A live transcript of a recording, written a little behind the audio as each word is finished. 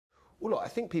Well, look, I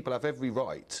think people have every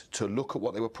right to look at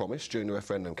what they were promised during the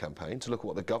referendum campaign, to look at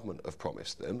what the government have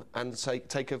promised them, and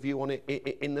take a view on it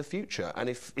in the future. And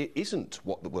if it isn't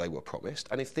what they were promised,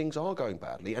 and if things are going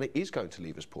badly, and it is going to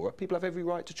leave us poorer, people have every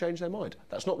right to change their mind.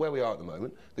 That's not where we are at the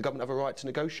moment. The government have a right to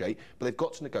negotiate, but they've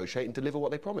got to negotiate and deliver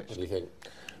what they promised. What do you think?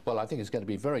 Well, I think it's going to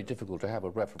be very difficult to have a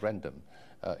referendum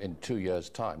in 2 years'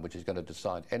 time, which is going to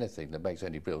decide anything that makes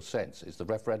any real sense. Is the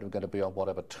referendum going to be on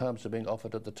whatever terms are being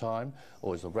offered at the time,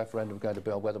 or is the referendum going to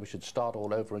be on whether we should start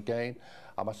all over again?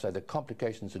 I must say the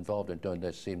complications involved in doing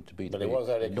this seem to be But it was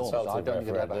only a enormous. consultative I don't think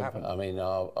it'll ever referendum. happen. I mean,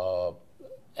 our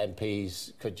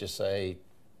MPs could just say,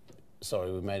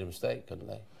 sorry, we made a mistake, couldn't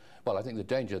they? Well, I think the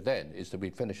danger then is that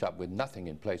we'd finish up with nothing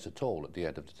in place at all at the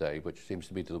end of the day, which seems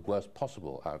to be the worst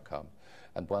possible outcome,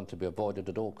 and one to be avoided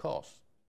at all costs.